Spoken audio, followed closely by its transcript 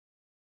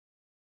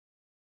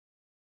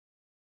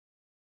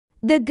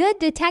The Good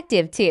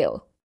Detective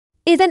 2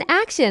 is an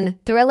action,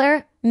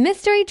 thriller,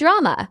 mystery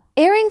drama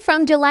airing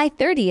from July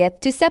 30th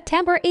to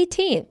September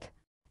 18th.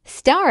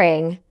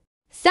 Starring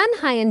Sun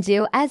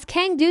Hyun-ju as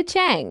Kang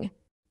Do-chang,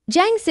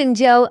 Jang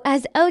Seung-jo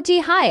as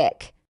Oh-ji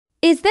Hyuk.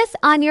 Is this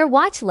on your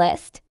watch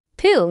list?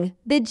 Poong,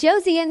 the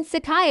Joseon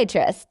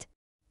psychiatrist.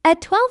 A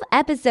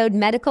 12-episode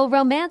medical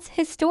romance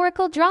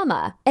historical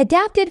drama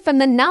adapted from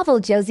the novel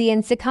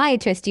Joseon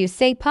psychiatrist Yu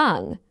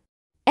Se-pung.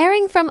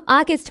 Airing from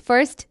August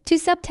 1st to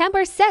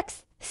September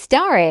 6th.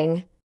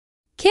 Starring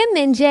Kim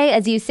Min-jae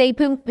as Yu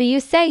Se-pung,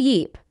 Yu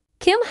Se-yeep,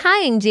 Kim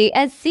Hyung-ji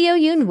as Seo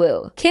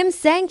Yoon-woo, Kim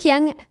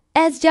Sang-kyung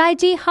as Jae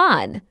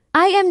Ji-han.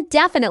 I am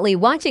definitely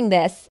watching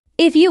this.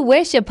 If You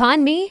Wish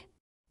Upon Me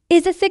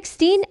is a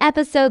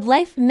 16-episode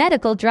life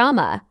medical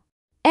drama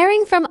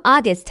airing from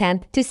August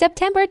 10th to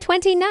September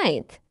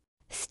 29th.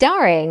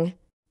 Starring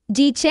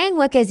Ji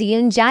Chang-wook as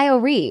Yoon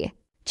Jae-ri,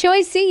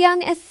 Choi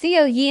Si-young as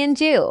Seo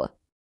Yeon-ju,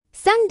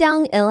 Sung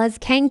Dong-il as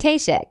Kang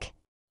Tae-shik.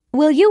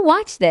 Will you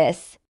watch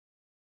this?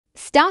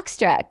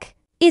 Stockstruck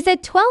is a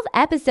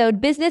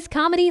 12-episode business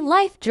comedy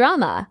life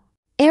drama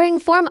airing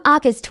from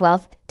August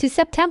 12th to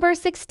September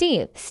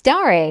 16th.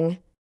 Starring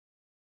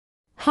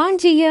Hong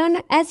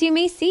Ji-yoon as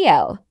Yumi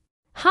Seo,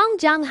 Hong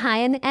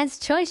Jong-hyun as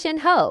Choi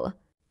Shin-ho,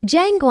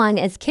 Jang Gwang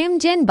as Kim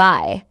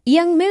Jin-bai,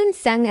 Young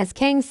Moon-sung as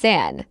Kang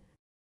San,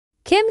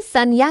 Kim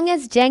Sun-young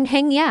as Jang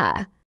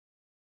Heng-ya.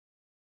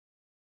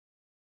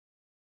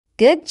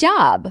 Good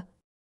Job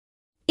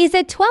is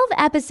a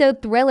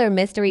 12-episode thriller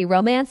mystery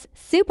romance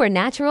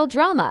supernatural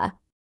drama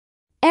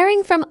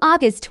airing from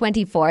August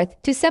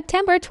 24th to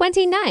September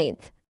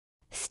 29th.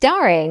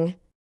 Starring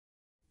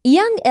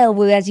Young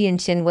Il-woo as Yoon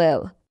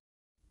Shin-woo,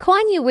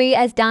 Kwon Yu-ri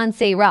as Don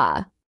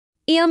Se-ra,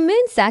 Eo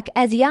Moon-suk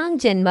as Yang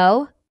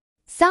Jin-mo,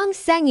 Song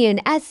Sang-yoon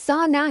as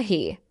Saw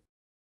Na-hee.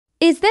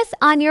 Is this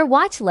on your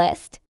watch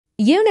list?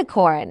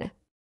 Unicorn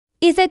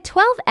is a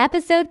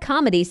 12-episode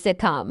comedy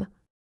sitcom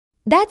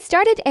that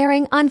started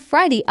airing on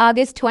Friday,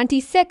 August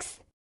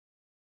 26th.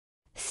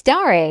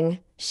 Starring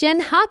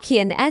Shin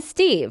Ha-kyun as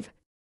Steve,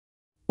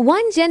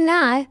 Won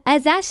Jin-na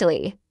as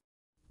Ashley.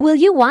 Will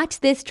you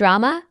watch this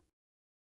drama?